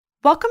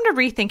Welcome to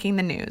Rethinking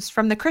the News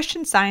from the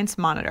Christian Science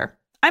Monitor.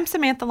 I'm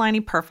Samantha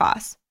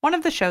Liney-Perfas, one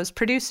of the show's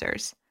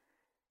producers.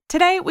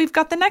 Today, we've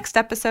got the next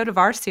episode of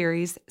our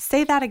series,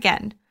 Say That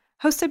Again,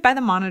 hosted by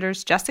the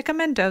Monitor's Jessica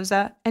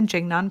Mendoza and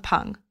Jingnan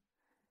Peng.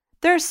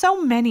 There are so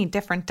many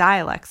different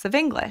dialects of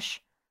English,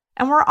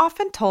 and we're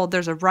often told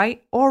there's a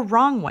right or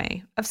wrong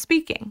way of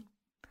speaking.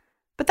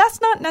 But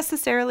that's not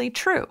necessarily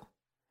true,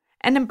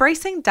 and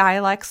embracing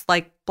dialects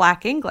like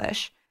Black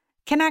English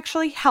can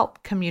actually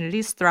help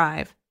communities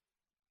thrive.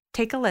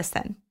 Take a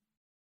listen.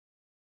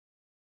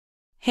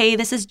 Hey,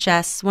 this is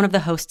Jess, one of the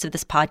hosts of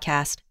this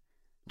podcast.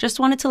 Just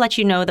wanted to let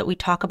you know that we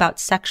talk about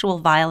sexual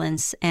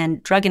violence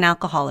and drug and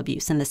alcohol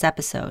abuse in this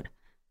episode.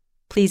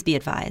 Please be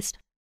advised.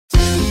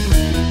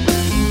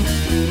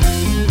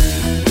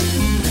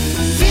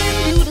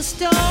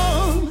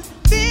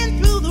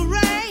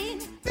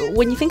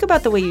 When you think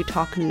about the way you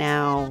talk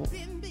now,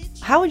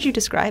 how would you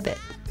describe it?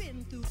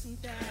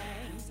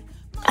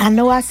 I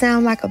know I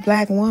sound like a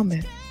Black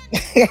woman.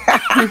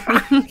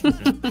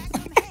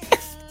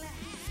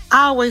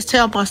 I always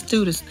tell my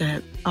students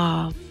that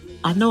I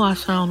know I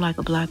sound like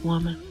a Black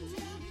woman.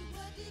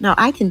 Now,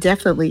 I can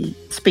definitely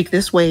speak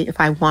this way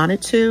if I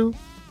wanted to,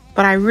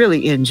 but I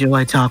really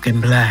enjoy talking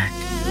Black.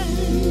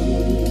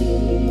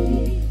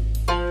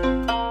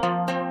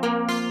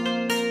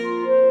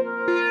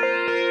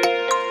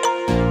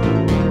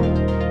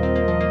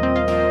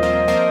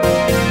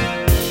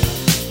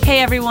 Hey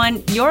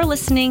everyone, you're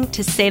listening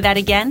to Say That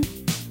Again,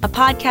 a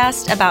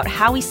podcast about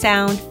how we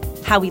sound,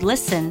 how we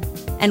listen,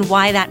 and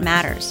why that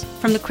matters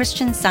from the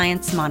Christian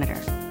Science Monitor.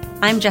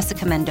 I'm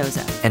Jessica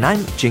Mendoza. And I'm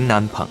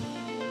Jingnan Peng.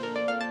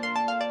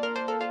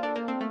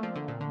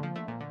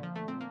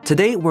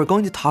 Today, we're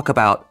going to talk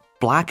about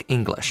Black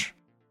English,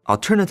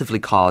 alternatively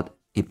called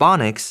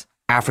Ebonics,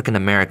 African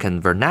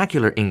American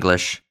Vernacular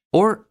English,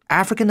 or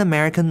African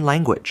American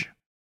language.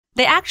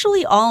 They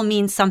actually all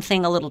mean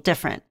something a little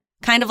different,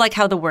 kind of like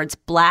how the words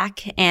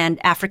Black and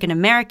African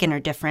American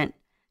are different,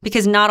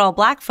 because not all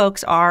Black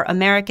folks are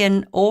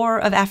American or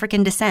of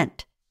African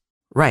descent.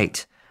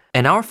 Right.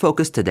 And our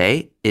focus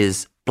today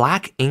is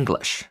Black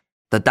English,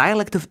 the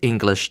dialect of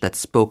English that's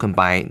spoken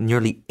by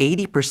nearly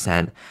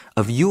 80%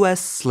 of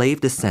U.S.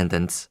 slave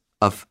descendants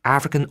of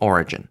African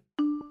origin.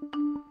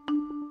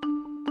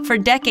 For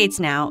decades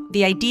now,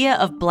 the idea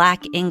of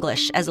Black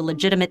English as a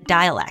legitimate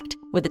dialect,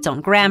 with its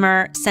own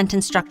grammar,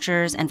 sentence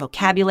structures, and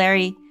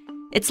vocabulary,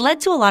 it's led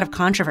to a lot of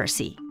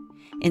controversy.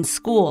 In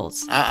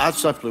schools. I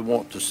simply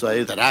want to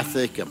say that I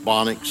think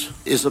Ebonics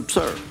is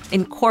absurd.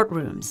 In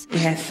courtrooms. It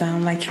has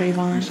sound like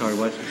Trayvon. I'm sorry,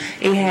 what?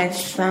 It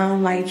has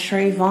sound like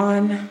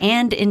Trayvon.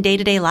 And in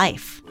day-to-day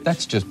life.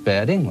 That's just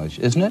bad English,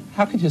 isn't it?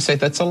 How can you say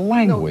that's a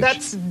language? No,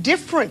 that's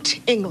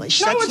different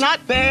English. No, That's it's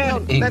not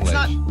bad English. That's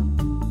not.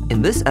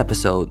 In this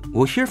episode,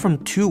 we'll hear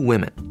from two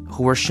women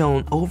who were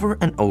shown over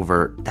and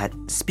over that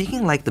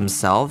speaking like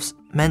themselves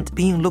meant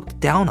being looked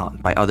down on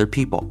by other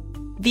people.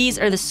 These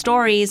are the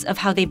stories of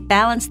how they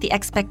balance the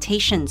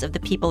expectations of the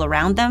people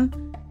around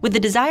them with the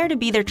desire to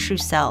be their true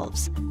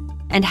selves,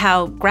 and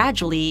how,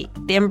 gradually,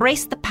 they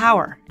embrace the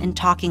power in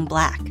talking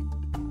Black.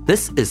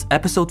 This is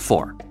episode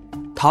 4,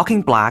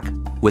 Talking Black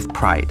with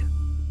Pride.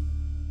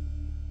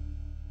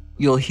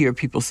 You'll hear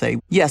people say,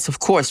 yes, of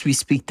course, we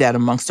speak that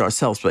amongst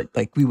ourselves, but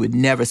we would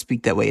never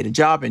speak that way at a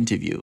job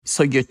interview.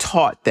 So you're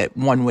taught that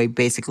one way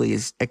basically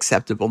is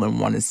acceptable and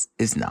one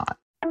is not.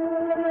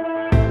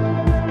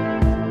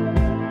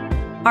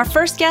 Our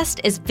first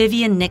guest is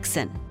Vivian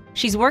Nixon.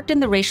 She's worked in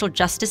the racial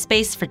justice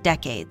space for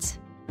decades.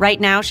 Right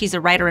now, she's a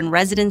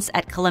writer-in-residence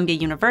at Columbia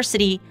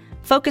University,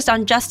 focused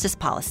on justice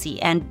policy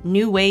and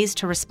new ways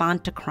to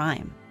respond to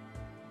crime.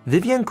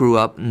 Vivian grew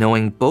up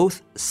knowing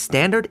both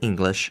Standard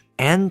English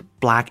and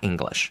Black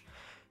English.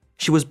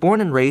 She was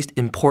born and raised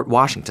in Port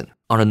Washington,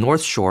 on the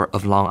North Shore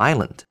of Long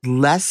Island.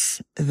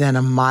 Less than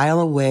a mile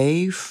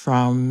away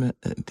from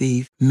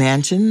the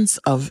mansions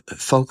of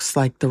folks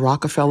like the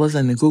Rockefellers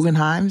and the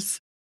Guggenheims.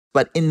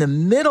 But in the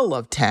middle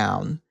of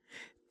town,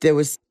 there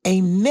was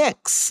a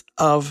mix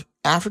of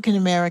African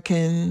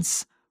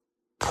Americans,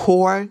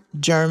 poor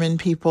German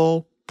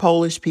people,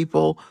 Polish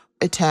people,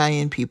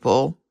 Italian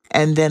people,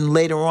 and then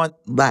later on,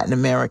 Latin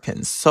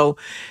Americans. So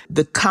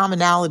the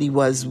commonality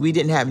was we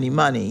didn't have any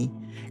money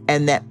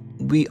and that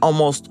we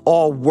almost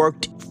all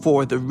worked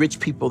for the rich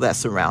people that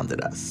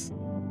surrounded us.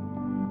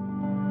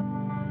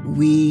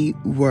 We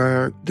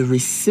were the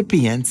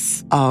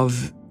recipients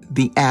of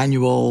the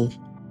annual,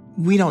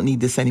 we don't need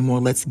this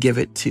anymore, let's give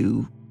it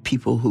to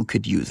people who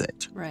could use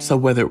it. Right. So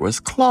whether it was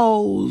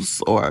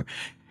clothes or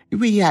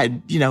we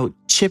had,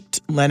 chipped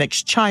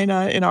Lenox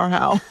china in our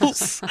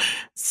house,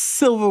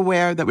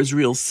 silverware that was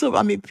real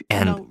silver.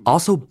 And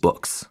also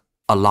books,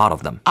 a lot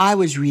of them. I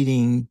was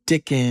reading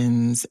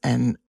Dickens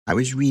and I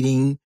was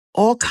reading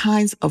all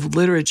kinds of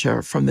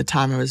literature from the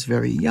time I was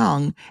very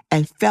young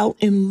and fell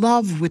in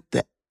love with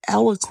the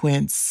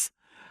eloquence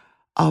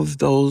of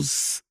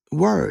those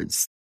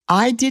words.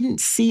 I didn't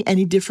see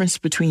any difference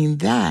between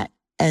that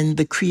and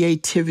the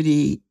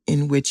creativity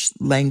in which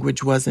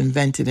language was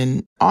invented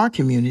in our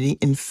community.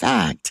 In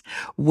fact,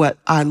 what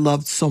I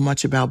loved so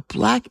much about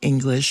Black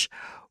English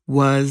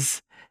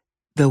was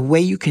the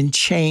way you can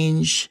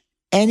change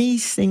any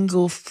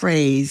single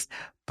phrase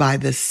by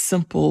the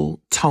simple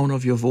tone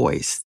of your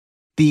voice.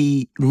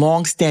 The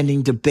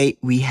longstanding debate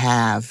we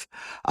have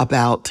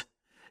about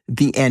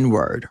the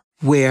N-word,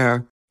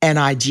 where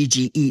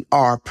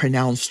N-I-G-G-E-R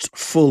pronounced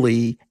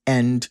fully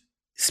and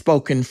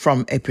spoken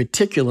from a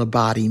particular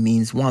body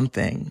means one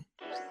thing.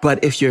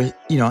 But if you're,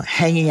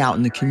 hanging out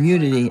in the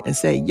community and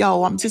say,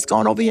 yo, I'm just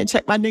going over here and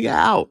check my nigga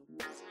out,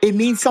 it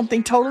means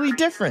something totally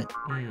different.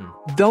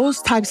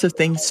 Those types of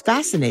things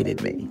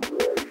fascinated me.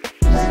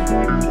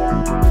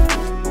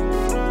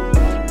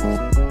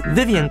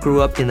 Vivian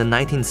grew up in the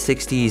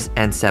 1960s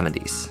and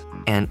 70s,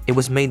 and it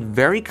was made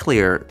very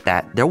clear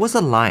that there was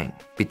a line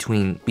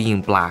between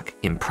being Black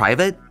in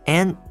private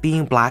and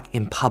being Black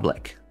in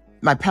public.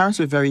 My parents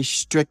were very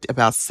strict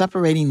about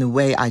separating the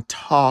way I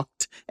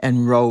talked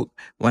and wrote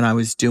when I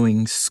was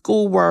doing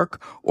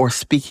schoolwork or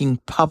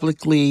speaking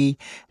publicly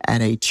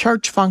at a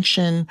church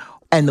function,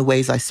 and the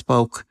ways I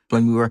spoke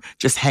when we were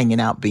just hanging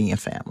out being a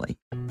family.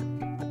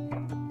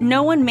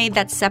 No one made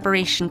that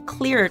separation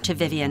clearer to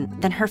Vivian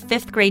than her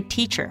 5th grade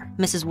teacher,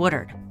 Mrs.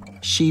 Woodard.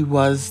 She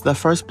was the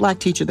first Black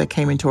teacher that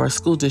came into our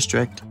school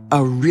district,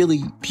 a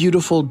really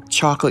beautiful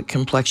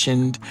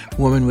chocolate-complexioned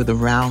woman with a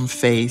round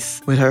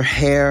face, with her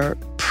hair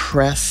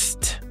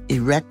pressed,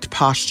 erect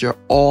posture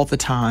all the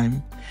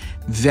time,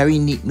 very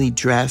neatly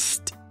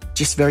dressed,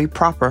 just very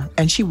proper,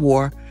 and she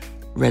wore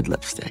red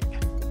lipstick.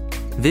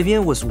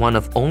 Vivian was one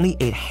of only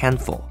a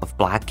handful of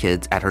Black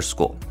kids at her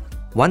school.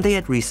 One day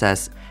at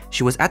recess,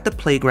 she was at the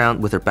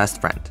playground with her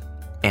best friend,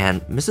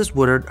 and Mrs.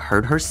 Woodard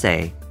heard her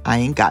say, "I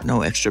ain't got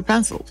no extra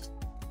pencils."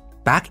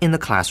 Back in the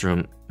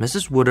classroom,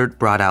 Mrs. Woodard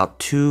brought out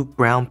 2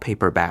 brown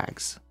paper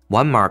bags,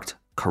 one marked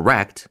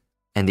correct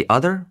and the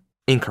other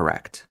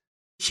incorrect.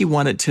 She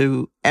wanted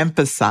to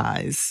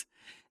emphasize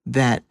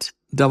that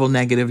double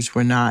negatives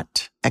were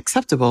not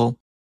acceptable.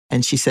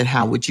 And she said,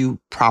 how would you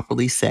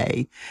properly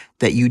say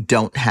that you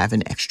don't have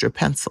an extra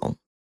pencil?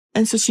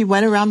 And so she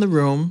went around the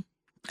room,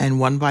 and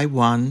one by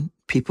one,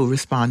 people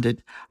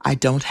responded, I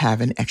don't have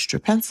an extra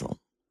pencil,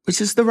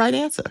 which is the right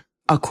answer,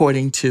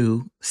 according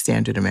to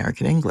standard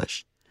American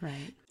English.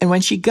 Right. And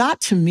when she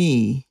got to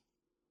me,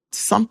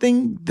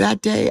 something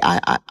that day,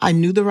 I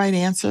knew the right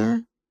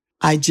answer.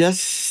 I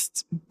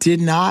just did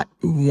not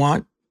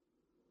want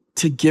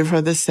to give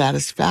her the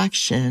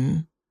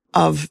satisfaction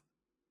of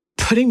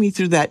putting me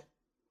through that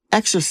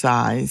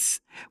exercise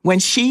when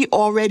she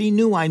already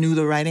knew I knew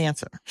the right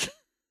answer.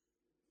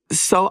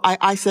 So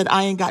I said,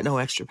 I ain't got no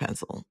extra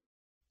pencil.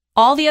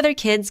 All the other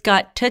kids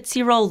got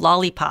Tootsie Roll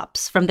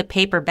lollipops from the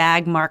paper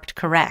bag marked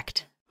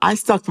correct. I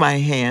stuck my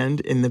hand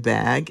in the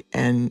bag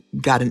and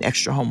got an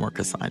extra homework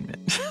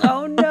assignment.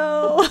 Oh,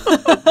 no.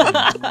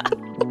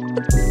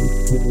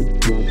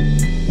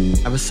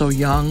 I was so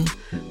young,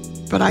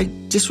 but I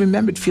just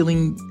remembered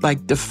feeling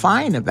like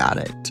defiant about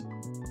it.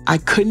 I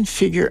couldn't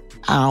figure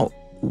out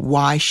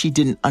why she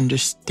didn't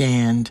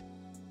understand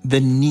the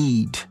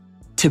need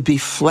to be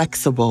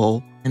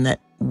flexible and that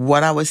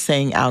what I was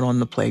saying out on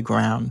the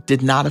playground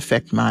did not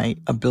affect my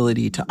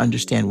ability to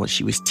understand what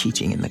she was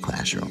teaching in the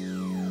classroom.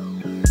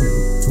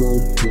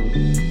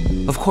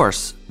 Of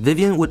course,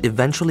 Vivian would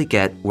eventually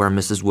get where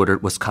Mrs.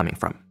 Woodard was coming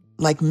from.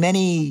 Like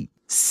many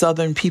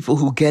Southern people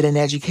who get an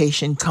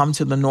education, come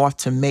to the North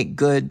to make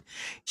good,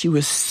 she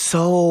was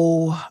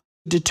so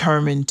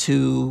determined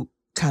to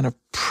kind of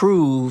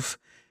prove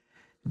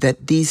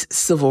that these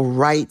civil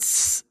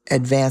rights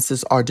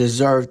advances are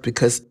deserved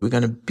because we're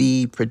going to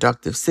be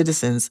productive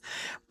citizens,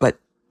 but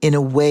in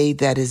a way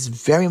that is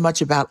very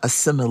much about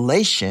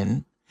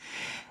assimilation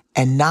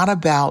and not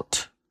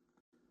about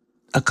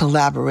a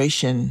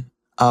collaboration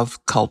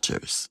of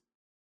cultures.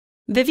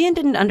 Vivian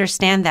didn't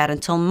understand that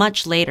until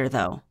much later,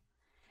 though.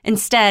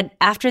 Instead,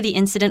 after the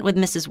incident with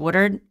Mrs.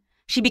 Woodard,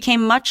 she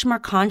became much more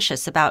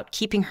conscious about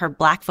keeping her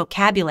Black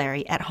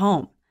vocabulary at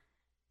home.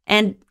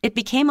 And it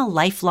became a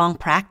lifelong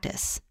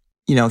practice.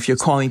 You know, if you're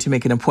calling to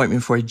make an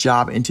appointment for a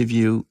job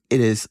interview, it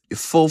is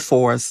full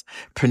force,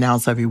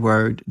 pronounce every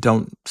word,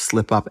 don't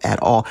slip up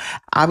at all.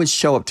 I would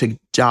show up to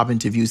job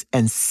interviews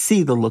and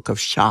see the look of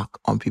shock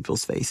on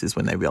people's faces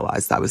when they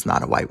realized I was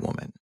not a white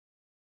woman.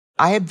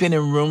 I had been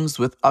in rooms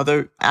with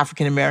other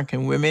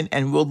African-American women,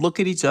 and we'll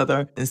look at each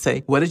other and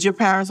say, what did your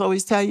parents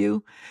always tell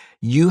you?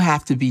 You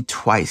have to be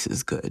twice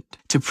as good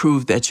to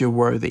prove that you're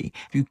worthy.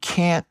 You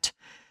can't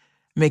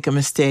make a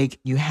mistake.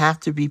 You have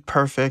to be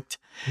perfect.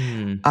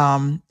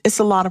 It's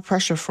a lot of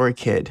pressure for a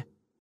kid.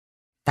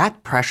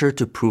 That pressure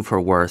to prove her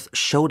worth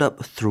showed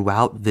up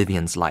throughout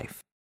Vivian's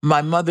life.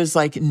 My mother's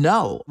like,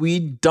 no, we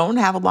don't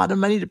have a lot of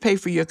money to pay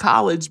for your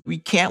college. We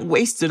can't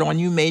waste it on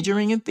you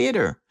majoring in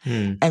theater.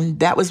 And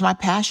that was my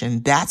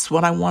passion. That's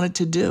what I wanted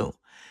to do.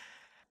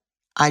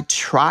 I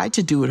tried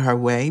to do it her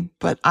way,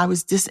 but I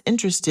was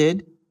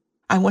disinterested.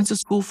 I went to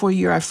school for a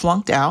year. I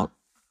flunked out,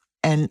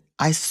 and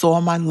I saw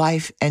my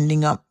life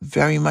ending up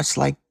very much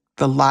like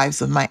the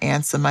lives of my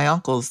aunts and my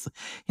uncles,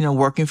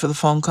 working for the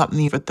phone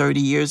company for 30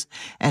 years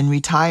and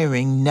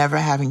retiring, never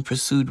having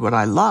pursued what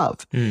I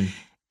love.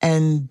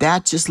 And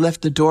that just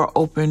left the door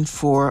open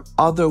for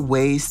other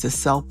ways to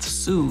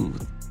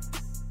self-soothe.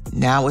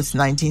 Now it's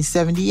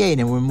 1978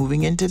 and we're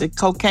moving into the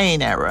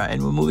cocaine era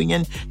and we're moving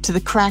into the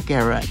crack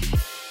era.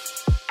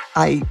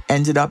 I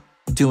ended up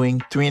doing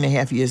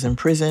 3.5 years in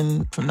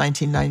prison from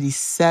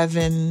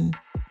 1997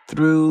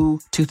 through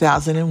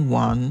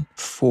 2001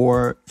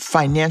 for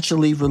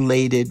financially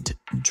related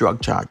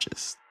drug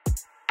charges.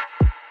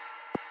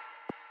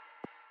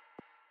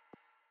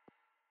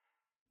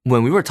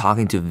 When we were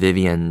talking to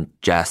Vivian,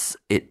 Jess,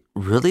 it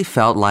really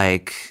felt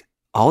like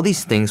all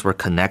these things were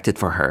connected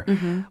for her,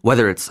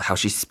 whether it's how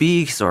she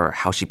speaks or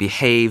how she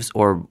behaves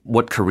or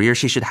what career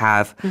she should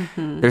have.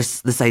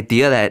 There's this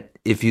idea that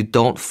if you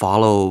don't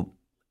follow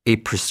a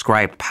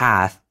prescribed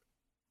path,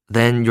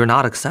 then you're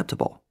not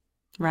acceptable.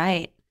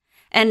 Right.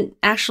 And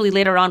actually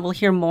later on, we'll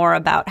hear more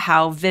about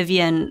how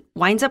Vivian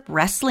winds up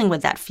wrestling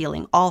with that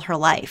feeling all her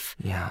life.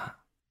 Yeah.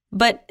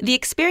 But the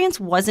experience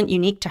wasn't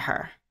unique to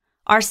her.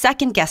 Our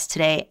second guest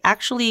today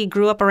actually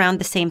grew up around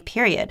the same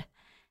period,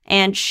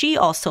 and she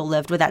also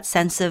lived with that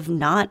sense of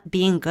not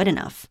being good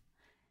enough.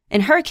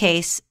 In her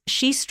case,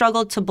 she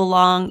struggled to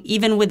belong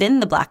even within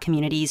the Black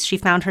communities she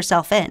found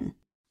herself in.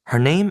 Her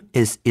name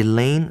is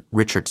Elaine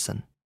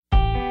Richardson.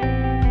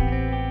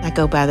 I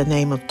go by the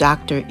name of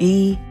Dr.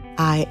 E.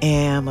 I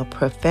am a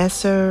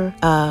professor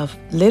of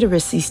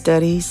literacy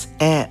studies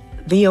at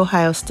The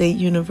Ohio State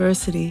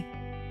University.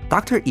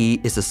 Dr. E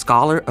is a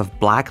scholar of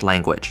Black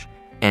language,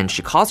 and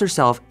she calls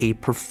herself a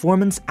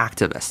performance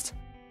activist.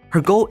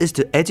 Her goal is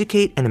to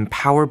educate and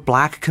empower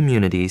Black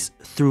communities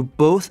through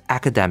both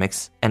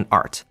academics and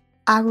art.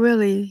 I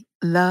really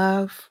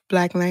love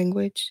Black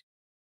language.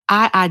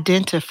 I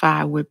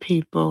identify with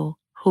people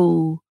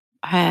who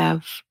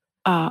have,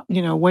 a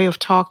way of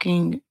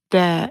talking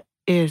that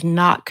is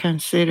not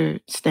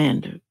considered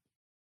standard.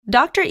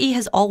 Dr. E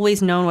has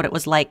always known what it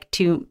was like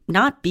to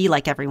not be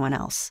like everyone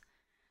else.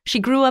 She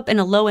grew up in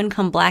a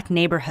low-income Black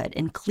neighborhood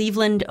in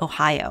Cleveland,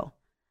 Ohio.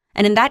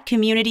 And in that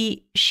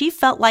community, she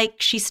felt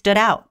like she stood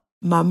out.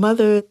 My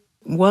mother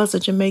was a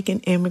Jamaican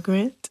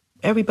immigrant.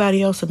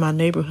 Everybody else in my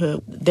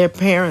neighborhood, their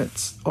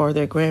parents or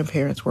their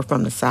grandparents were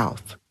from the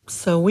South.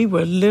 So we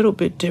were a little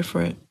bit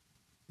different.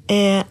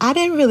 And I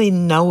didn't really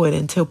know it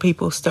until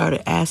people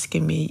started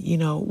asking me,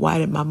 why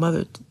did my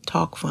mother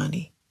talk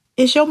funny?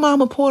 Is your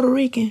mama Puerto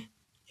Rican?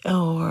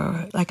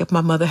 Or like if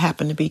my mother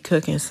happened to be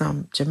cooking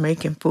some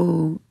Jamaican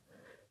food,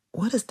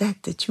 what is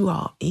that you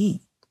all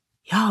eat?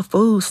 Y'all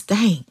food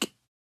stank.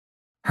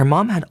 Her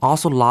mom had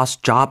also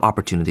lost job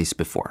opportunities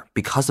before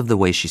because of the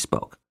way she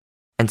spoke.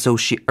 And so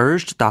she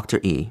urged Dr.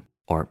 E,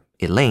 or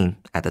Elaine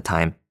at the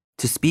time,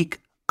 to speak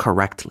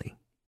correctly.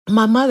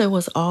 My mother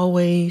was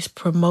always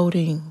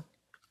promoting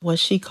what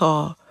she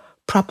called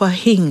proper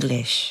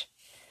English.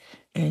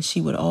 And she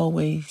would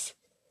always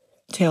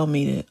tell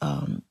me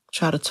to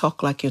try to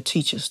talk like your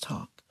teachers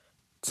talk.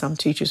 Some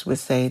teachers would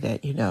say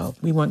that,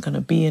 we weren't going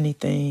to be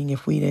anything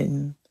if we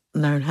didn't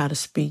learn how to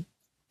speak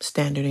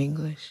standard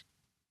English.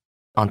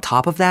 On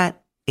top of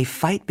that, a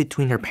fight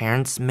between her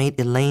parents made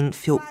Elaine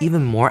feel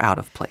even more out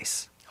of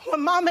place.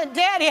 When Mom and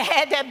Daddy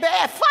had that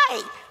bad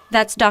fight.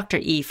 That's Dr.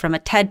 E from a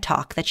TED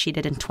Talk that she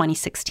did in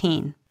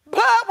 2016.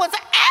 Blood was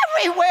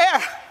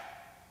everywhere.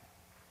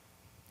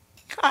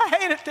 I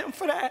hated them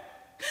for that.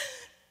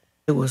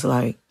 It was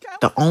like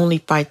the only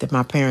fight that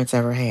my parents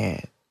ever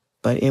had,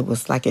 but it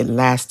was like it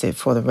lasted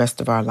for the rest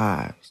of our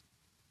lives.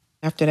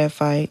 After that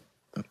fight,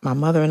 my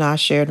mother and I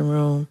shared a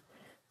room.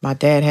 My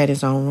dad had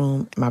his own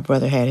room. My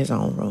brother had his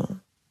own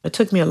room. It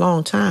took me a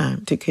long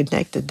time to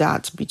connect the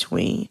dots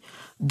between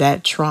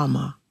that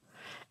trauma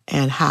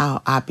and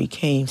how I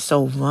became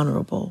so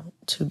vulnerable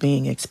to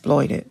being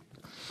exploited.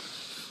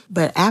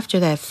 But after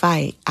that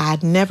fight, I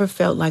never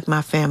felt like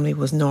my family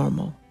was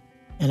normal.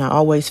 And I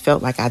always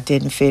felt like I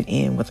didn't fit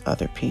in with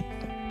other people.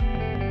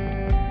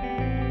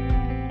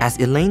 As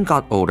Elaine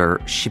got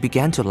older, she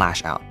began to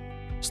lash out,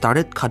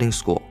 started cutting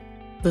school.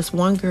 This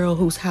one girl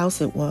whose house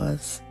it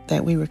was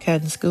that we were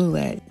cutting school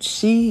at,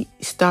 she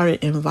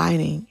started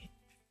inviting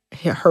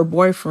her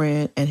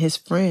boyfriend and his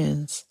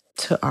friends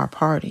to our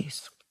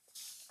parties.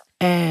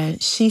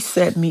 And she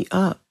set me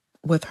up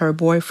with her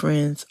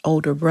boyfriend's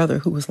older brother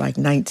who was like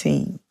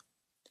 19.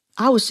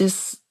 I was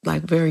just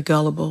like very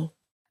gullible.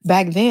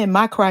 Back then,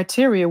 my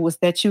criteria was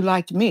that you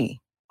liked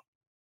me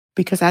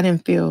because I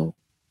didn't feel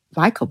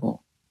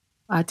likable.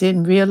 I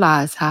didn't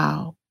realize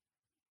how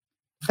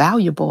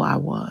valuable I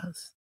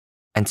was.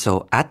 And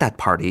so at that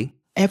party,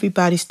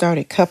 everybody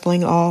started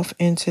coupling off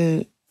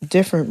into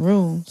different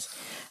rooms.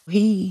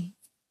 He,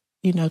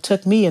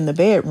 took me in the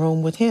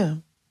bedroom with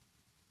him.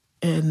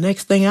 And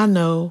next thing I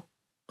know,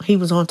 he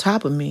was on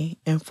top of me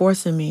and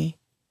forcing me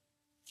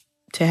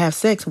to have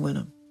sex with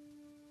him.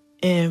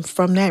 And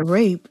from that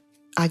rape,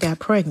 I got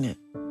pregnant.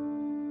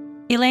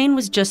 Elaine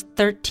was just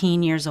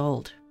 13 years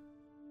old.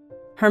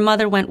 Her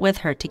mother went with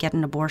her to get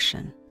an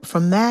abortion.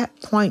 From that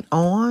point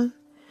on,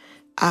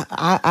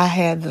 I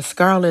had the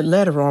scarlet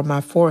letter on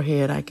my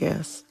forehead, I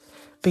guess,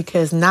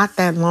 because not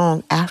that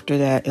long after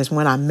that is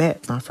when I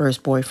met my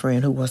first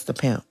boyfriend, who was the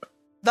pimp.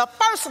 The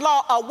first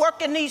law of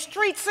working these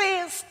streets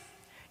is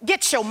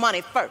get your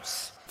money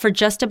first. For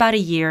just about a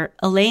year,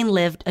 Elaine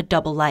lived a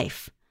double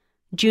life.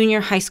 Junior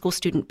high school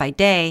student by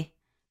day,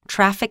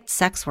 trafficked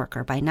sex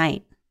worker by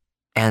night.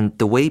 And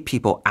the way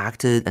people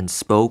acted and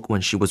spoke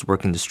when she was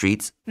working the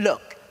streets,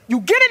 Look, you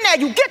get in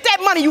there, you get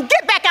that money, you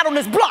get back out on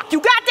this block.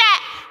 You got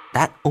that?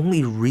 that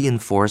only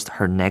reinforced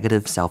her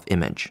negative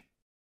self-image.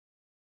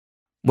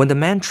 When the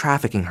man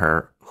trafficking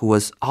her, who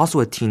was also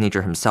a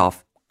teenager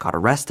himself, got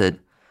arrested,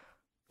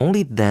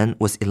 only then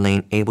was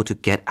Elaine able to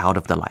get out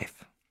of the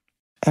life.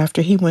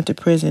 After he went to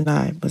prison,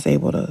 I was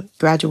able to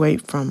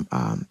graduate from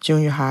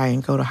junior high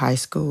and go to high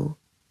school.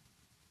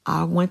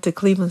 I went to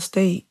Cleveland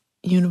State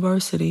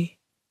University,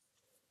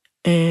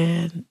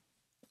 and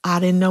I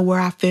didn't know where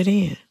I fit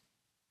in.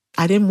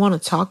 I didn't want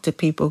to talk to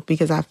people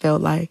because I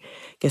felt like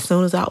as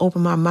soon as I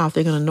open my mouth,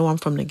 they're going to know I'm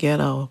from the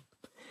ghetto.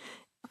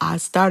 I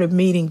started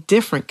meeting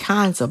different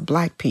kinds of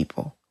Black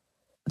people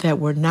that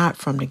were not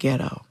from the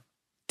ghetto,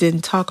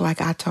 didn't talk like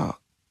I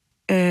talk.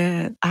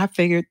 And I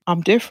figured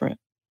I'm different.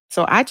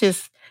 So I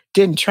just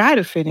didn't try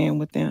to fit in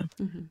with them.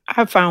 Mm-hmm.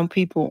 I found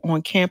people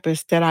on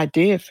campus that I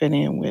did fit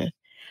in with,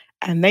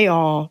 and they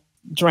all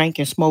drank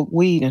and smoked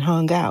weed and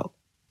hung out.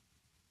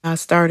 I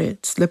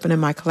started slipping in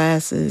my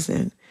classes,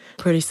 and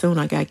pretty soon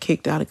I got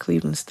kicked out of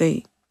Cleveland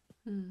State.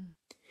 Mm.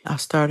 I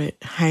started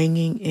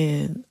hanging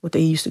in what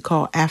they used to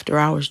call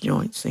after-hours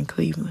joints in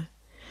Cleveland.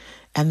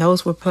 And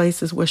those were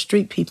places where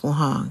street people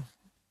hung.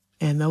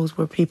 And those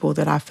were people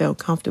that I felt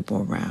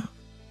comfortable around.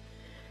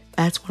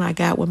 That's when I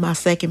got with my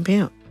second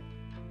pimp.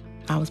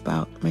 I was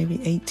about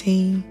maybe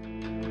 18.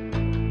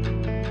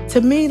 To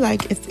me,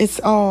 like,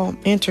 it's all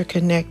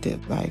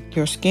interconnected. Like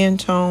your skin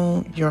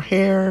tone, your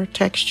hair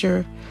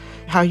texture,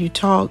 how you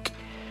talk,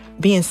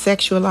 being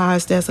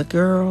sexualized as a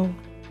girl,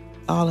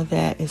 all of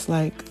that is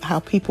like how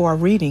people are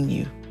reading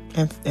you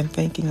and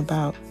thinking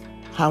about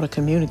how to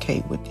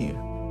communicate with you.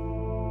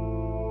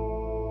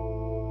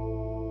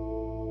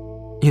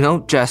 You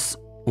know, Jess,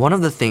 one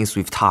of the things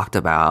we've talked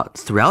about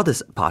throughout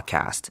this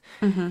podcast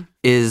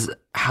is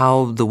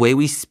how the way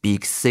we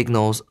speak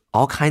signals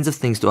all kinds of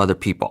things to other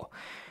people.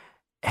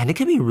 And it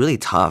can be really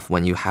tough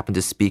when you happen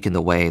to speak in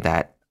the way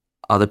that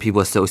other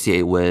people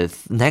associate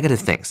with negative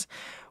things,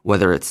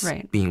 whether it's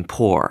being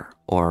poor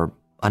or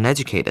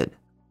uneducated.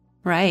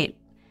 Right.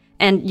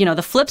 And, you know,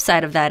 the flip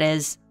side of that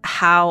is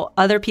how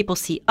other people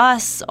see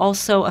us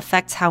also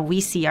affects how we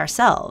see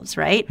ourselves,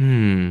 right?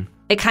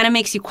 It kind of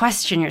makes you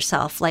question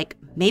yourself, like,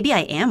 maybe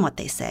I am what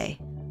they say.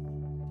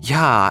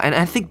 Yeah, and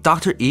I think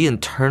Dr. E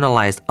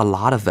internalized a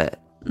lot of it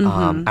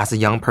as a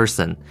young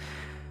person.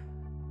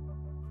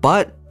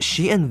 But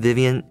she and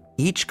Vivian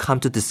each come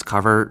to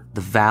discover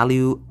the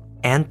value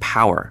and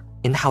power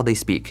in how they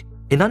speak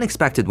in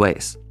unexpected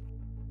ways.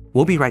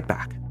 We'll be right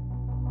back.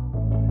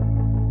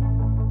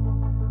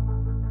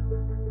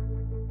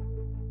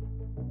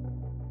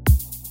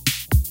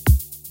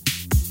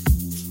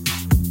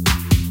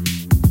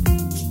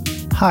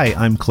 Hi,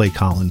 I'm Clay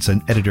Collins,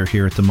 an editor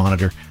here at The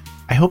Monitor.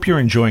 I hope you're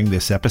enjoying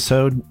this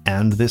episode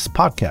and this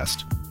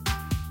podcast.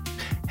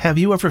 Have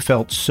you ever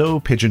felt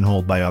so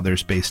pigeonholed by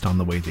others based on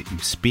the way that you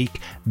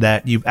speak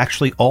that you've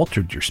actually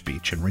altered your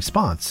speech in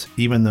response,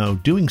 even though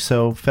doing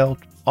so felt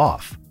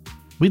off?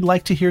 We'd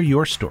like to hear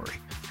your story.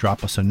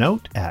 Drop us a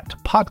note at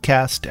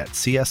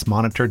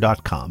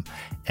podcast@csmonitor.com.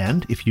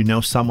 And if you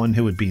know someone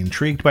who would be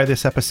intrigued by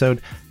this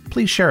episode,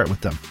 please share it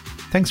with them.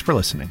 Thanks for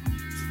listening.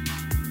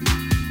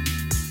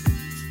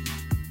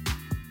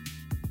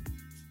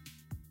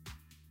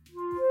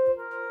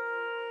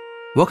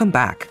 Welcome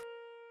back.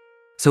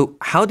 So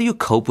how do you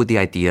cope with the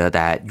idea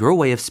that your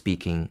way of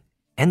speaking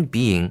and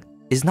being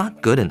is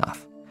not good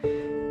enough?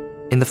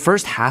 In the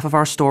first half of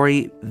our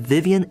story,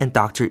 Vivian and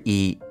Dr.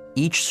 E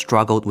each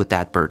struggled with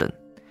that burden.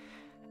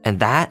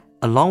 And that,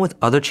 along with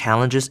other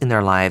challenges in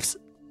their lives,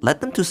 led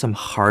them to some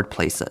hard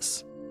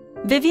places.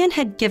 Vivian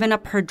had given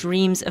up her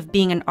dreams of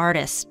being an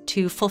artist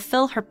to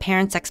fulfill her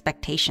parents'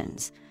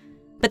 expectations.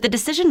 But the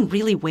decision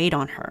really weighed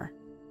on her.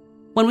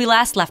 When we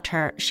last left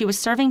her, she was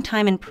serving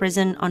time in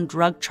prison on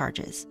drug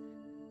charges.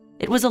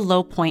 It was a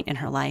low point in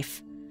her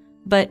life.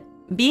 But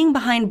being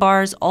behind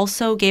bars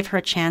also gave her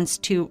a chance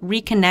to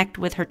reconnect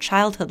with her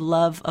childhood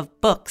love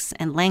of books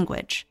and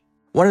language.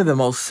 One of the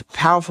most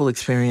powerful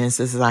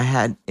experiences I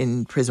had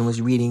in prison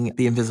was reading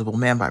The Invisible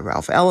Man by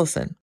Ralph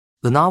Ellison.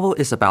 The novel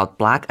is about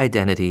Black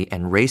identity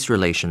and race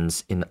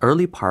relations in the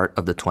early part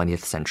of the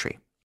 20th century.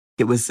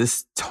 It was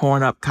this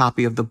torn up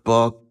copy of the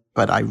book,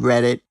 but I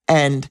read it,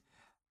 and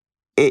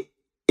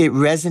it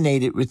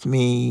resonated with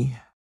me.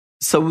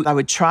 So I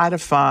would try to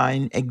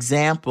find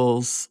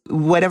examples,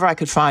 whatever I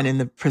could find in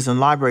the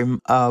prison library,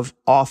 of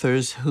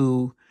authors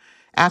who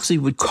actually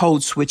would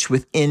code switch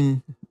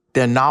within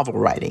their novel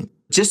writing,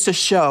 just to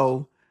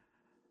show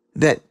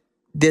that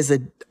there's a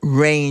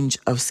range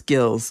of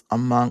skills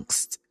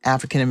amongst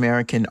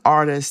African-American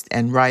artists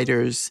and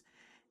writers,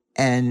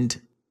 and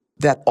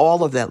that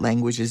all of that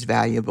language is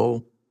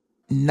valuable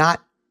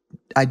not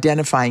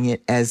identifying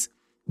it as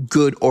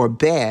good or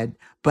bad,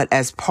 but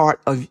as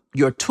part of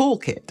your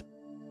toolkit.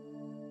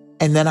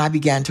 And then I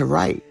began to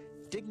write.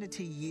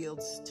 Dignity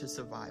yields to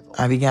survival.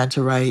 I began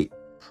to write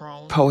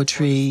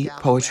poetry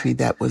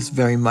that was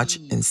very much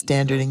in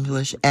standard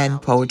English, and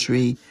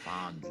poetry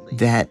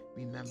that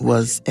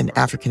was in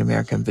African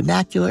American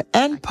vernacular,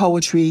 and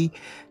poetry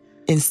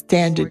in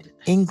standard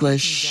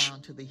English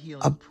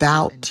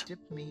about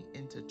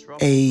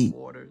a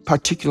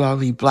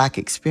particularly Black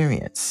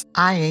experience.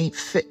 I ain't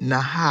fitting to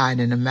hide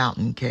in a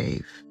mountain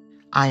cave.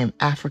 I am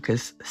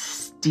Africa's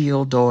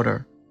steel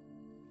daughter.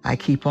 I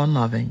keep on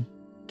loving,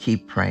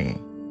 keep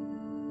praying.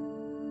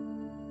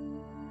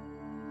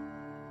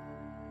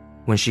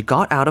 When she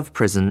got out of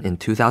prison in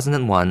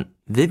 2001,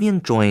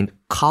 Vivian joined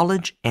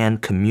College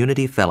and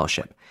Community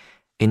Fellowship,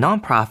 a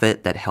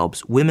nonprofit that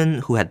helps women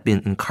who had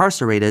been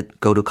incarcerated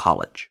go to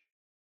college.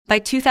 By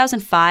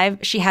 2005,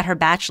 she had her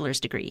bachelor's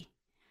degree.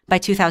 By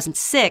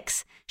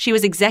 2006, she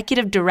was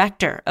executive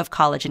director of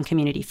College and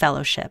Community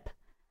Fellowship.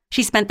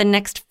 She spent the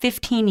next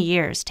 15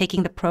 years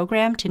taking the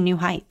program to new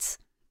heights.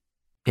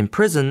 In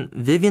prison,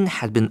 Vivian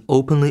had been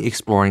openly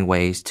exploring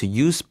ways to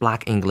use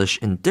Black English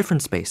in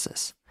different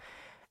spaces.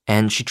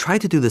 And she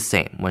tried to do the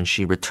same when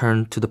she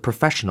returned to the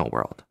professional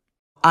world.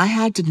 I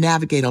had to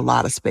navigate a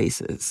lot of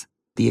spaces.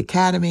 The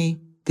academy,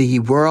 the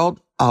world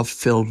of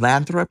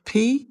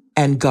philanthropy,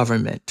 and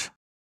government.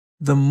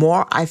 The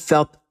more I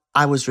felt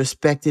I was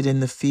respected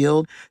in the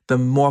field, the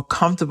more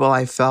comfortable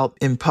I felt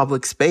in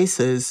public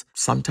spaces,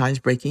 sometimes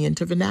breaking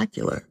into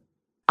vernacular.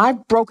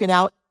 I've broken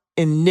out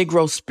in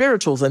Negro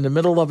spirituals in the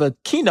middle of a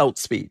keynote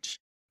speech.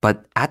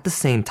 But at the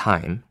same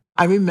time,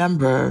 I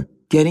remember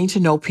getting to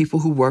know people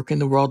who work in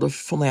the world of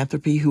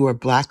philanthropy, who are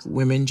Black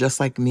women just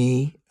like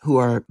me, who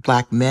are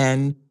Black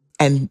men,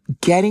 and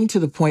getting to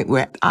the point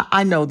where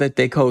I know that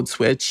they code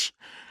switch.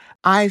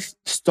 I've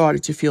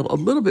started to feel a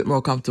little bit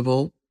more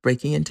comfortable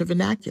breaking into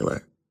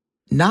vernacular.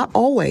 Not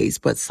always,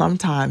 but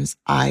sometimes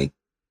I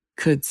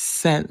could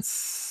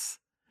sense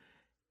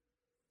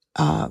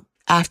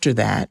after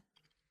that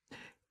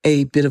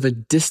a bit of a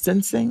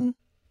distancing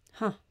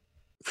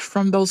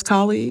from those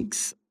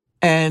colleagues.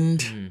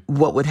 And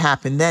what would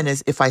happen then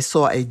is if I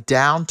saw a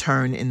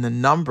downturn in the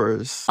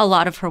numbers. A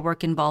lot of her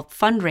work involved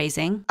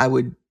fundraising. I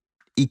would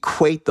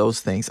equate those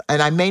things.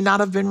 And I may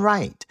not have been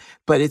right,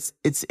 but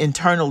it's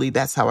internally,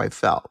 that's how I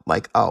felt.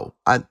 Like, oh,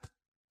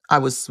 I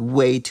was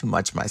way too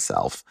much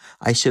myself.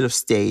 I should have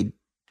stayed.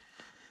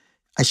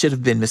 I should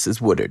have been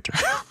Mrs. Woodard,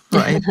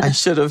 right? I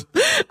should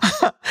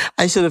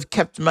have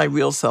kept my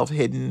real self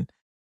hidden.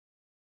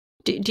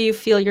 Do you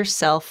feel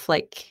yourself,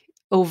 like,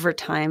 over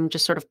time,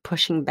 just sort of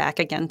pushing back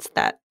against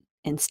that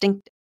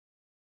instinct?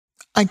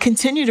 I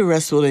continue to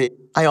wrestle with it.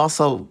 I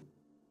also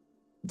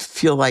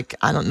feel like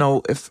I don't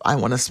know if I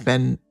want to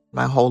spend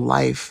my whole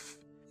life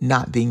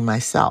not being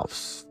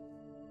myself.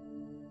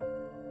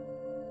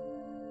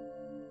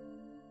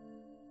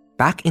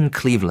 Back in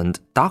Cleveland,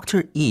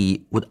 Dr.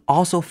 E would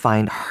also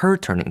find her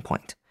turning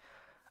point,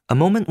 a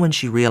moment when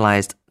she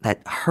realized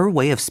that her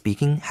way of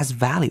speaking has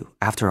value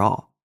after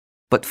all.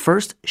 But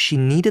first, she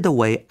needed a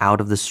way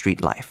out of the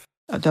street life.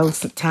 Those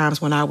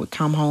times when I would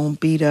come home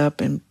beat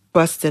up and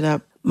busted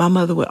up, my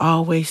mother would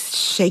always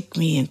shake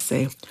me and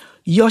say,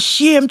 "Your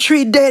shame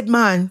tree dead,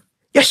 man.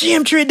 Your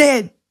shame tree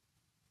dead."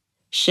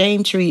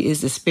 Shame tree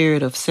is the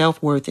spirit of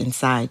self-worth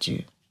inside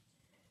you.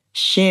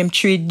 Shame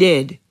tree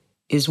dead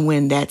is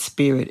when that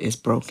spirit is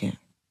broken.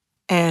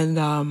 And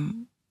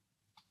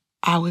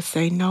I would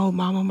say, "No,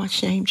 Mama, my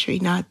shame tree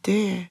not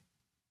dead."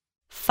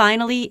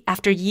 Finally,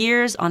 after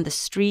years on the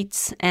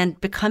streets and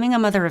becoming a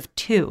mother of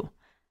two,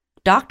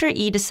 Dr.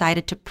 E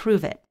decided to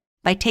prove it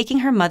by taking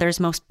her mother's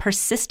most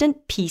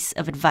persistent piece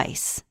of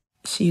advice.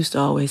 She used to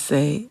always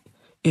say,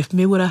 if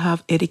me would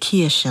have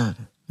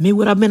education, me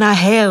would have been a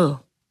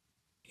hell.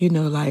 You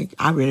know, like,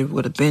 I really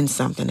would have been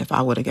something if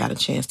I would have got a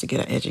chance to get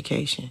an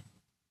education.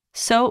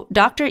 So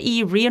Dr.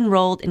 E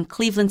re-enrolled in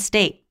Cleveland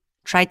State,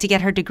 tried to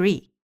get her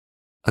degree.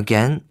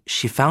 Again,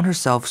 she found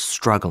herself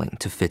struggling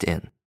to fit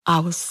in. I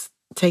was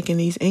taking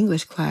these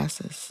English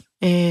classes,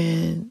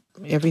 and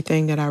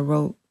everything that I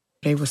wrote,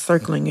 they were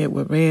circling it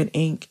with red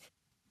ink.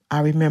 I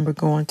remember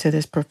going to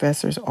this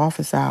professor's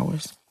office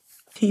hours.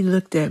 He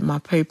looked at my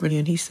paper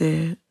and he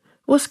said,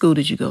 "What school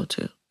did you go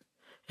to?"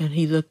 And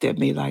he looked at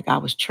me like I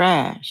was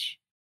trash.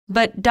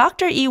 But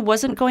Dr. E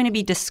wasn't going to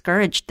be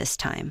discouraged this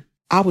time.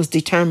 I was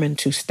determined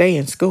to stay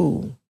in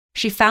school.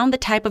 She found the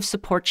type of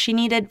support she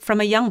needed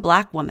from a young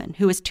Black woman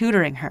who was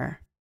tutoring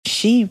her.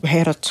 She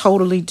had a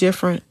totally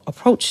different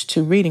approach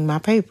to reading my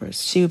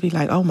papers. She would be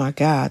like, "Oh my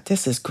God,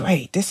 this is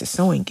great. This is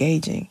so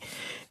engaging."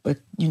 But,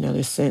 you know,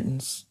 this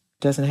sentence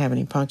doesn't have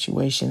any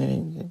punctuation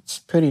and it's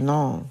pretty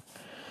long.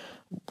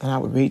 And I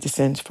would read the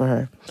sentence for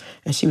her.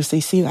 And she would say,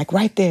 "See, like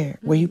right there,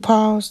 where you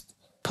paused,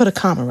 put a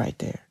comma right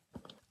there."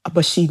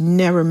 But she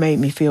never made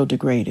me feel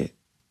degraded.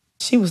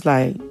 She was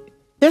like,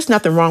 "There's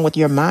nothing wrong with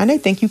your mind. They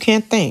think you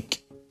can't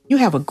think. You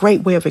have a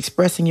great way of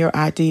expressing your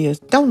ideas.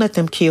 Don't let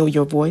them kill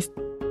your voice."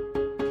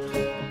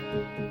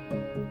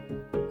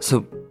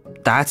 So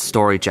that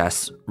story,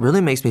 Jess,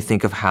 really makes me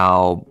think of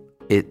how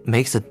it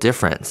makes a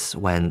difference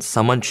when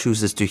someone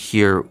chooses to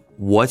hear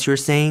what you're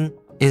saying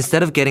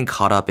instead of getting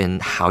caught up in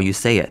how you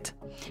say it.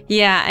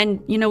 Yeah,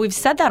 and we've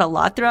said that a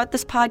lot throughout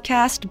this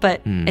podcast,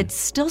 but it's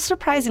still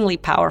surprisingly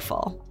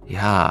powerful.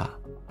 Yeah.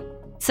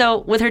 So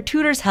with her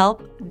tutor's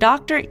help,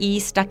 Dr. E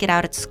stuck it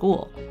out at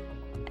school.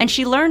 And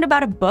she learned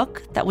about a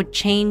book that would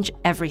change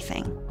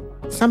everything.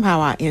 Somehow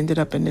I ended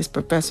up in this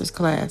professor's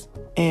class,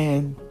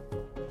 and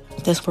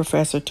this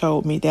professor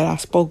told me that I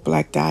spoke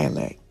Black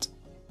dialect.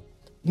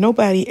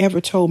 Nobody ever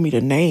told me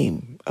the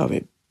name of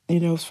it.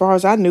 As far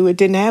as I knew, it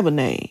didn't have a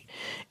name.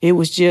 It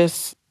was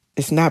just,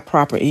 it's not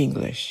proper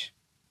English.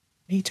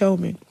 He told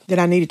me that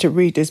I needed to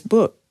read this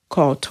book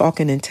called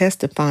Talking and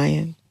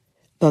Testifying,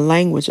 The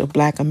Language of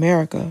Black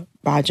America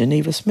by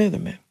Geneva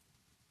Smitherman.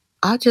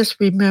 I just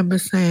remember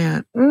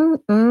saying,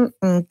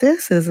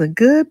 this is a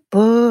good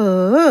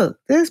book.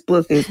 This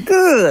book is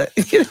good.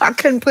 I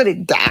couldn't put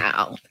it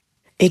down.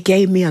 It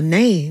gave me a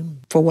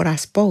name for what I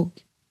spoke.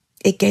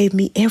 It gave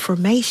me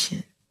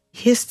information,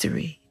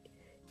 history,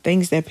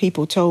 things that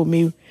people told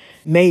me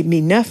made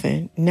me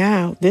nothing.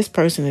 Now this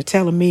person is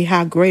telling me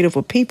how great of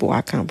a people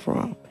I come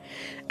from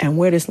and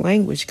where this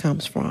language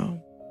comes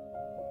from.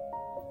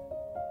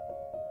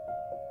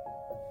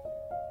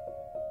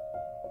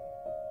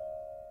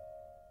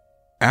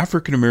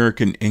 African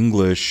American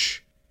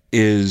English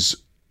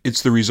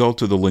it's the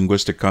result of the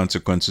linguistic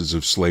consequences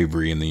of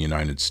slavery in the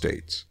United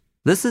States.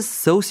 This is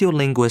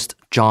sociolinguist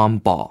John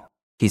Ball.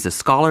 He's a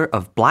scholar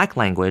of Black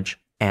language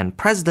and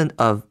president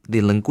of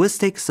the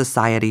Linguistic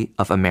Society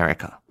of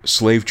America.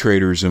 Slave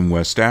traders in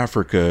West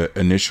Africa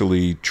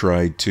initially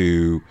tried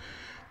to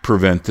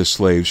prevent the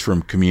slaves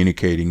from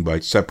communicating by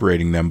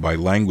separating them by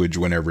language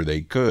whenever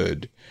they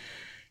could.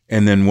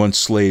 And then once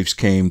slaves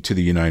came to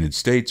the United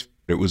States,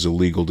 it was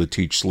illegal to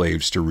teach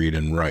slaves to read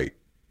and write.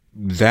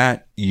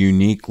 That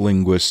unique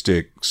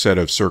linguistic set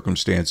of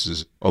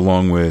circumstances,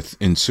 along with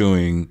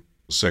ensuing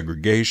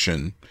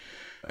segregation,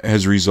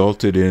 has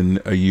resulted in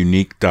a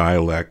unique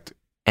dialect.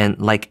 And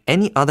like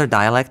any other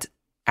dialect,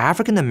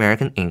 African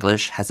American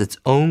English has its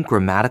own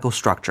grammatical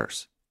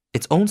structures,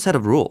 its own set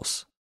of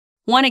rules.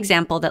 One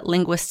example that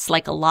linguists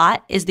like a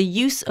lot is the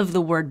use of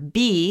the word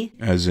be,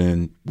 as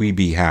in, we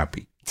be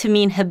happy, to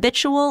mean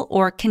habitual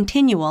or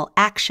continual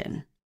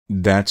action.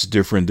 That's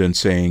different than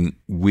saying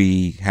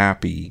we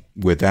happy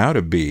without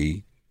a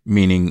be,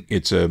 meaning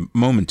it's a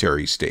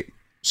momentary state.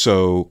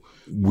 So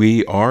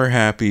we are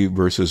happy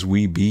versus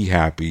we be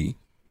happy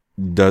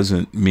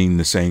doesn't mean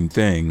the same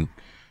thing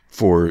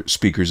for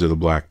speakers of the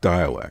Black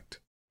dialect.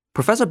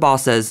 Professor Ball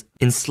says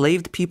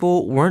enslaved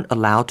people weren't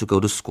allowed to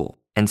go to school,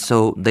 and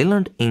so they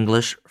learned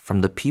English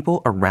from the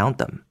people around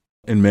them.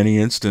 In many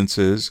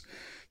instances,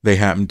 they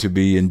happened to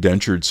be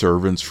indentured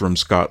servants from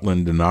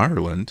Scotland and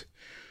Ireland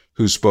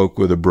who spoke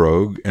with a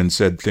brogue and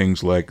said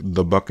things like,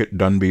 the bucket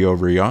done be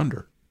over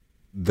yonder.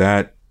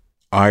 That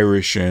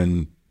Irish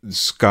and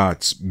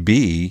Scots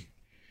be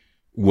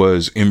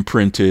was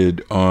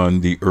imprinted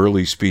on the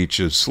early speech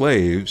of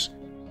slaves.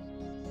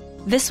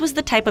 This was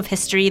the type of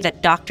history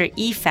that Dr.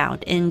 E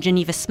found in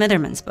Geneva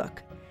Smitherman's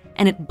book,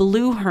 and it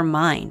blew her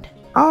mind.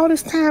 All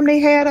this time they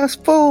had us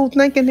fooled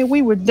thinking that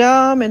we were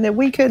dumb and that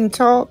we couldn't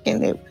talk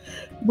and that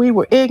we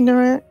were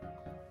ignorant.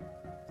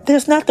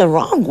 There's nothing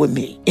wrong with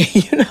me,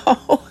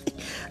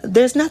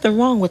 There's nothing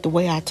wrong with the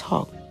way I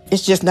talk.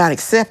 It's just not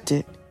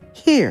accepted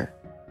here.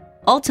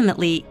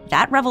 Ultimately,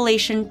 that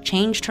revelation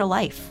changed her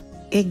life.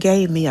 It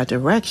gave me a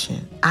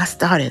direction. I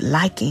started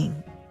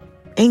liking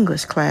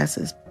English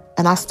classes,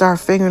 and I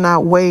started figuring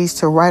out ways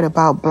to write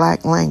about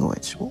Black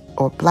language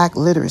or Black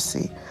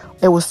literacy.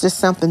 It was just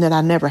something that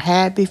I never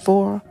had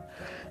before,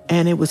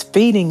 and it was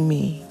feeding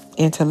me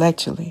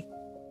intellectually.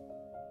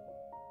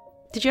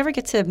 Did you ever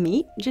get to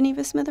meet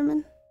Geneva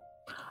Smitherman?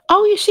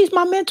 Oh, yeah, she's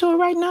my mentor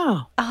right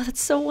now. Oh, that's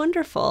so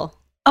wonderful.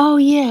 Oh,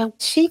 yeah.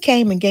 She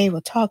came and gave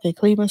a talk at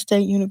Cleveland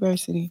State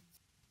University.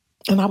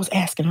 And I was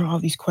asking her all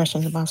these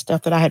questions about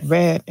stuff that I had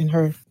read in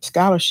her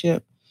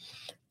scholarship.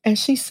 And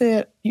she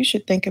said, you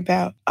should think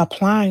about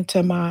applying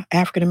to my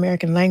African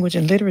American language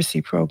and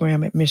literacy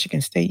program at Michigan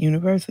State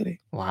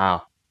University.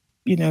 Wow.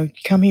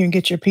 Come here and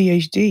get your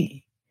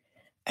PhD.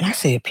 And I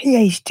said,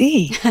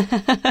 PhD?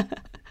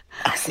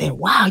 I said,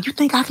 wow, you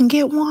think I can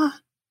get one?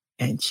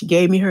 And she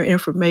gave me her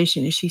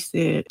information and she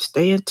said,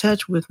 stay in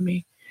touch with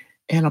me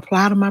and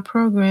apply to my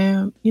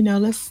program.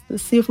 Let's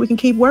see if we can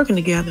keep working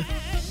together.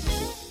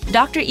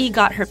 Dr. E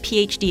got her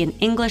PhD in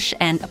English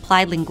and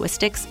Applied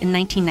Linguistics in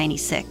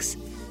 1996.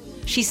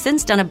 She's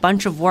since done a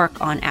bunch of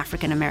work on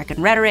African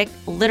American rhetoric,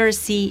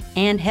 literacy,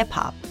 and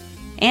hip-hop.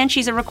 And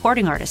she's a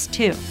recording artist,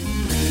 too.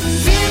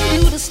 Been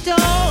through the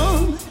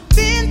storm,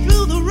 been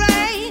through the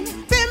rain,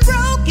 been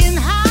broken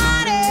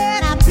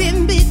hearted, I've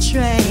been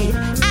betrayed.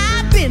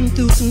 Been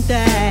through some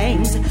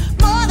things,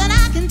 more than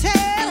I can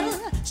tell.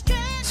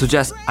 So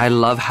Jess, I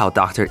love how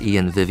Dr. E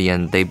and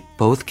Vivian, they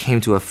both came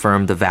to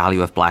affirm the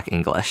value of Black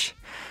English.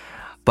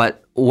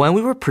 But when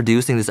we were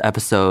producing this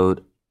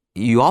episode,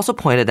 you also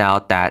pointed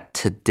out that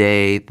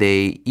today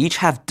they each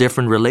have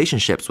different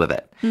relationships with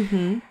it.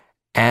 Mm-hmm.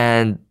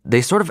 And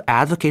they sort of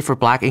advocate for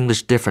Black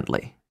English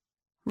differently.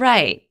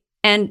 Right.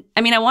 And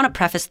I mean, I want to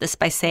preface this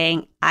by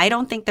saying I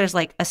don't think there's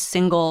like a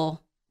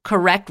single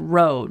correct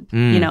road,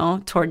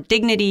 toward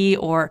dignity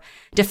or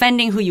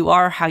defending who you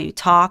are, how you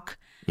talk.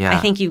 Yeah. I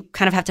think you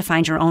kind of have to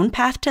find your own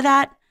path to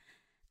that.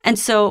 And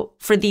so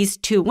for these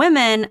two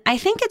women, I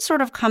think it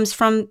sort of comes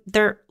from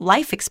their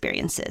life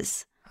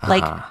experiences.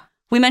 Like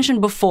we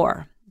mentioned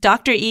before,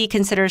 Dr. E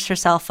considers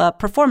herself a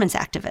performance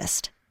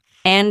activist,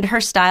 and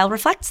her style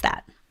reflects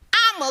that.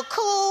 I'm a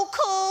cool,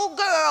 cool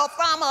girl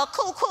from a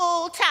cool,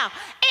 cool town.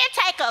 It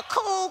take a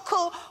cool,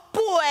 cool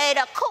boy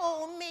to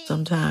cool me.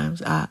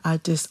 Sometimes I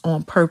just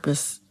on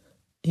purpose,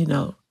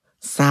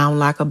 sound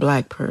like a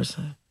Black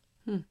person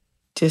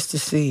just to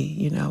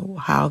see,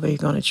 how they're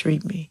going to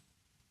treat me.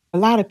 A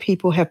lot of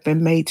people have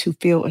been made to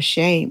feel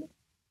ashamed.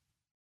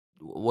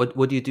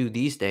 What do you do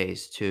these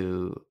days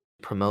to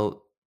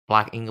promote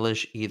Black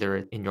English,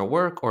 either in your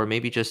work or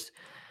maybe just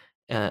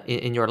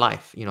in your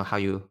life, how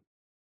you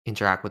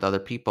interact with other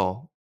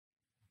people?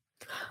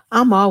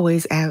 I'm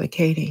always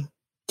advocating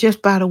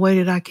just by the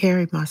way that I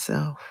carry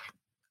myself.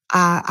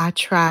 I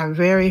try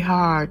very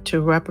hard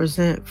to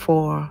represent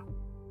for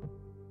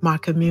my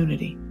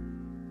community.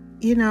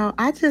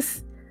 I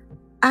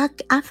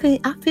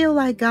feel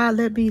like God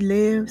let me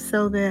live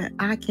so that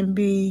I can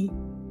be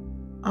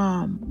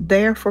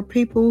there for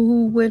people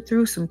who went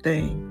through some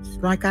things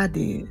like I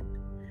did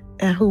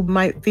and who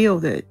might feel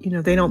that,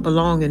 they don't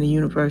belong in a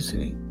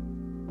university.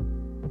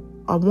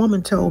 A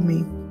woman told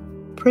me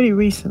pretty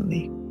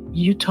recently,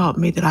 you taught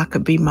me that I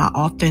could be my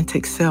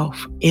authentic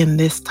self in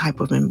this type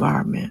of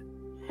environment.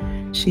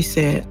 She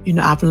said,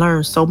 I've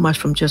learned so much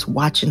from just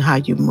watching how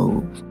you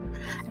move.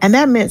 And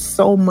that meant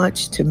so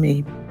much to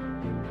me.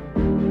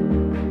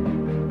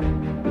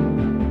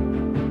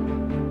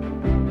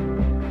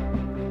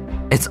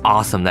 It's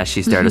awesome that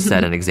she's there to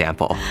set an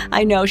example.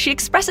 I know. She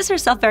expresses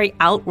herself very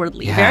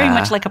outwardly, very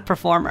much like a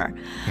performer.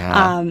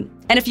 Yeah.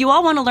 And if you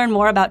all want to learn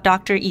more about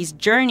Dr. E's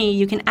journey,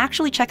 you can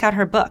actually check out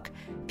her book,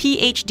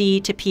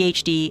 PhD to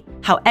PhD,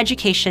 How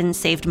Education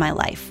Saved My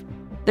Life.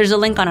 There's a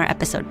link on our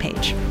episode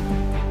page.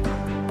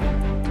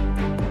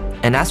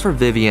 And as for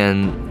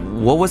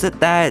Vivian, what was it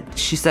that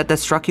she said that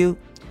struck you?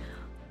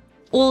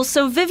 Well,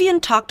 so Vivian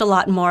talked a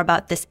lot more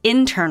about this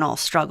internal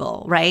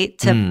struggle, right?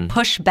 To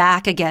push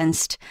back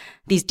against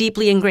these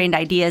deeply ingrained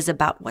ideas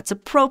about what's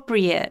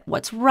appropriate,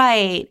 what's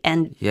right,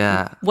 and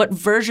what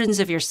versions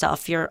of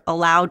yourself you're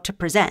allowed to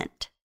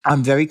present.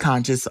 I'm very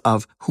conscious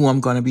of who I'm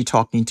going to be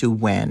talking to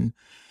when.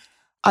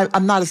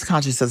 I'm not as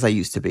conscious as I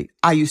used to be.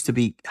 I used to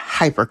be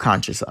hyper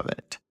conscious of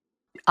it.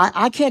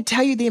 I can't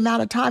tell you the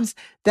amount of times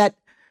that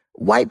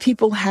white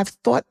people have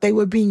thought they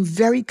were being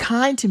very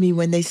kind to me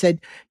when they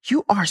said,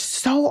 "You are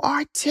so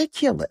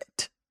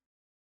articulate."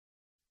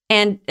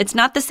 And it's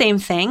not the same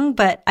thing,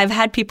 but I've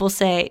had people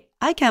say,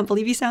 "I can't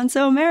believe you sound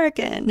so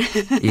American."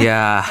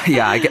 Yeah,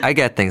 I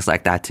get things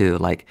like that too.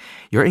 Like,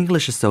 your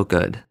English is so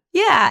good.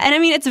 Yeah, and I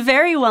mean, it's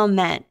very well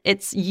meant.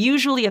 It's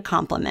usually a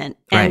compliment.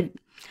 And right.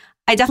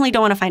 I definitely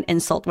don't want to find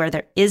insult where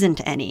there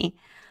isn't any.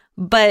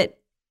 But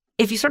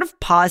if you sort of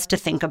pause to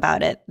think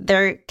about it,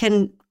 there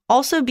can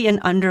also be an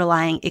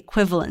underlying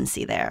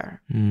equivalency there.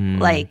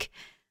 Like,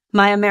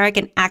 my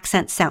American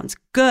accent sounds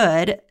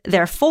good,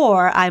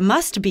 therefore I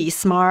must be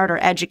smart or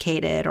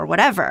educated or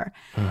whatever.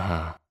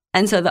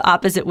 And so the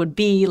opposite would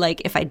be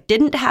like, if I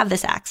didn't have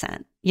this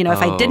accent,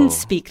 if I didn't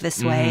speak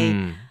this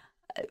way,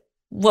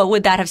 what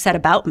would that have said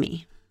about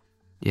me?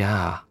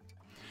 Yeah.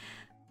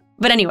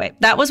 But anyway,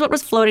 that was what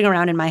was floating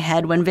around in my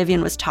head when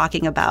Vivian was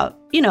talking about,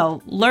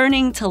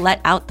 learning to let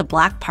out the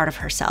Black part of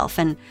herself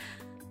and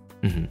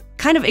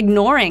kind of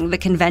ignoring the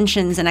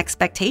conventions and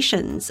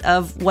expectations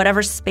of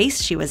whatever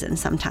space she was in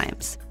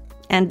sometimes.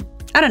 And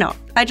I don't know,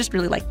 I just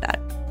really liked that.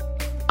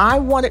 I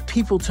wanted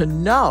people to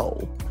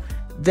know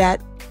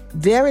that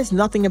there is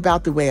nothing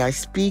about the way I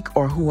speak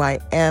or who I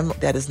am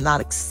that is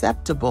not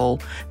acceptable,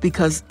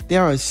 because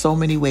there are so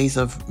many ways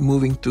of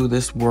moving through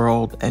this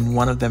world, and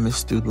one of them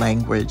is through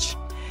language.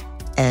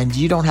 And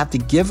you don't have to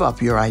give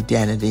up your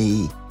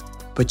identity,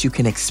 but you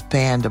can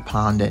expand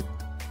upon it.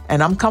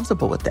 And I'm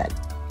comfortable with that.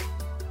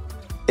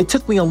 It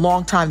took me a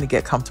long time to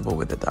get comfortable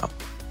with it, though.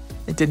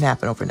 It didn't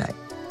happen overnight.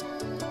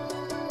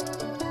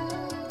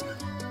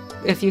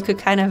 If you could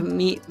kind of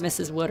meet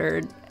Mrs.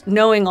 Woodard,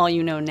 knowing all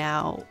you know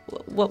now,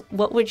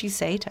 what would you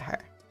say to her?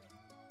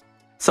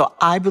 So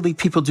I believe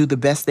people do the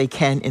best they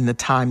can in the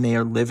time they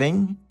are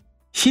living.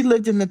 She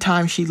lived in the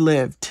time she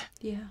lived.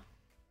 Yeah.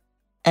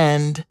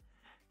 And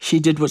she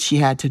did what she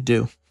had to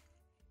do.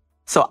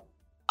 So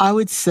I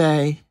would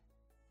say,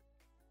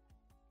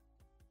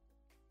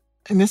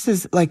 and this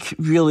is like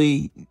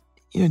really,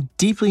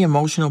 deeply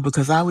emotional,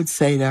 because I would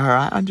say to her,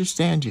 I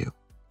understand you.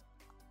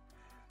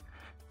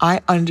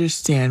 I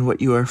understand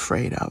what you are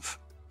afraid of.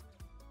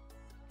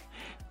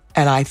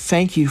 And I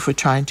thank you for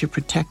trying to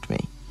protect me.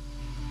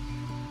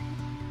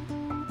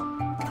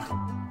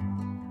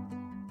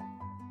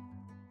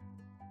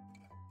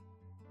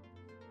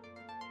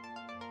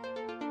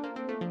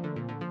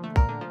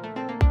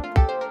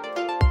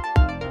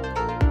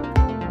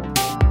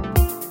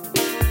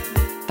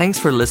 Thanks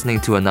for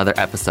listening to another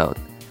episode.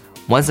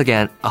 Once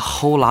again, a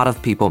whole lot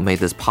of people made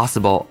this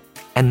possible,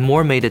 and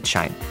more made it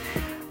shine.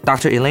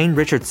 Dr. Elaine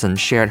Richardson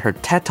shared her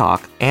TED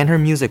Talk and her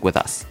music with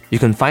us. You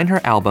can find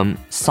her album,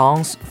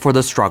 Songs for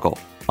the Struggle,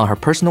 on her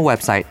personal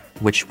website,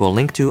 which we'll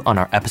link to on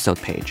our episode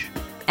page.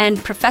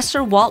 And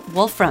Professor Walt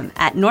Wolfram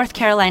at North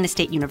Carolina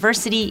State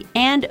University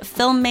and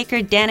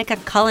filmmaker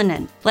Danica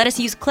Cullinan let us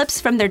use clips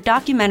from their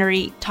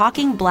documentary,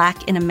 Talking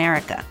Black in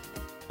America.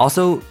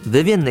 Also,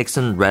 Vivian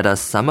Nixon read us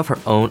some of her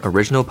own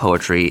original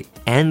poetry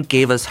and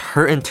gave us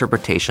her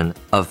interpretation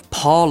of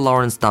Paul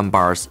Laurence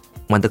Dunbar's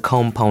When the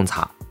Comb Phone's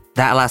Hot.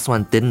 That last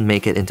one didn't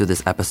make it into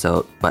this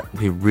episode, but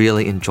we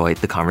really enjoyed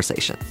the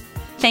conversation.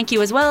 Thank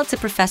you as well to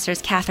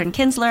Professors Catherine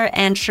Kinsler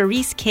and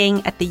Cherise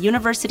King at the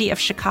University of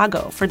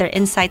Chicago for their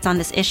insights on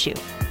this issue.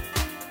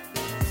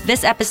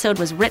 This episode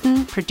was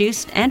written,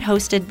 produced, and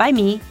hosted by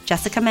me,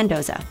 Jessica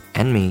Mendoza.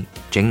 And me,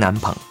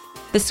 Jingnan Peng.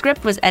 The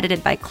script was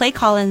edited by Clay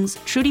Collins,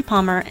 Trudy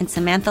Palmer, and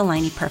Samantha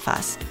Liney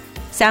Perfas.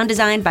 Sound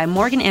designed by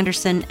Morgan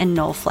Anderson and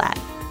Noel Flatt.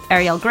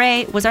 Ariel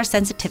Gray was our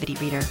sensitivity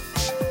reader.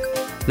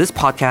 This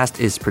podcast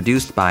is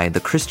produced by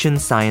the Christian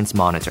Science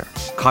Monitor.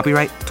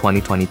 Copyright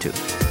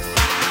 2022.